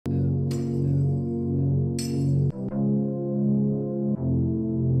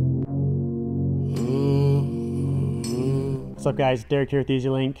What's up guys, Derek here with EZ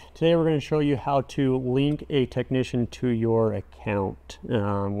LYNK. Today we're going to show you how to link a technician to your account.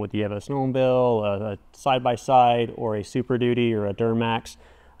 Whether you have a Snowmobile, a side-by-side, or a Super Duty, or a Duramax,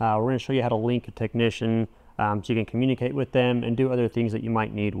 we're going to show you how to link a technician so you can communicate with them and do other things that you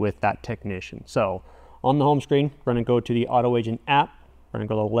might need with that technician. So on the home screen, we're going to go to the Auto Agent app. We're going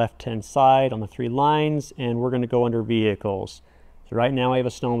to go to the left-hand side on the three lines, and we're going to go under Vehicles. So right now I have a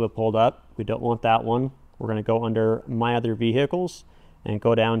Snowmobile pulled up. We don't want that one. We're going to go under My Other Vehicles and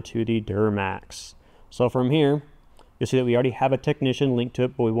go down to the Duramax. So from here, you'll see that we already have a technician linked to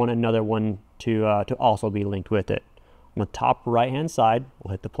it, but we want another one to also be linked with it. On the top right-hand side,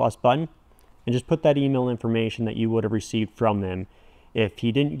 we'll hit the plus button and just put that email information that you would have received from them. If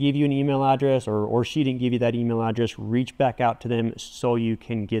he didn't give you an email address or she didn't give you that email address, reach back out to them so you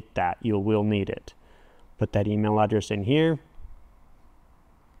can get that. You will need it. Put that email address in here.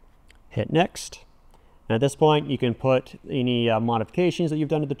 Hit next. And at this point, you can put any modifications that you've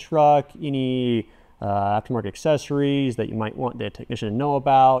done to the truck, any aftermarket accessories that you might want the technician to know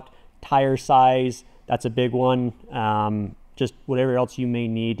about, tire size, that's a big one. Just whatever else you may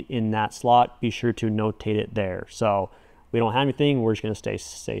need in that slot, be sure to notate it there. So we don't have anything, we're just going to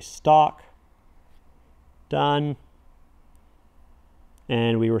say stock, done,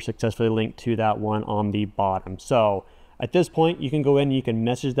 and we were successfully linked to that one on the bottom. So at this point, you can go in and you can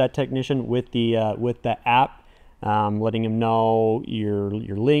message that technician with the app, letting him know you're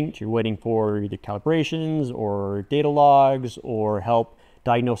linked, you're waiting for either calibrations or data logs or help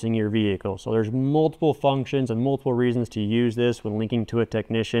diagnosing your vehicle. So there's multiple functions and multiple reasons to use this when linking to a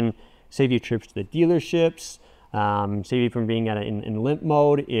technician. Save you trips to the dealerships, save you from being in limp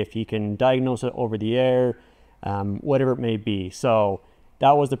mode if you can diagnose it over the air, whatever it may be. So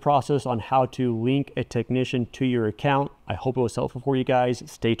that was the process on how to link a technician to your account. I hope it was helpful for you guys.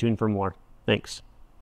 Stay tuned for more. Thanks.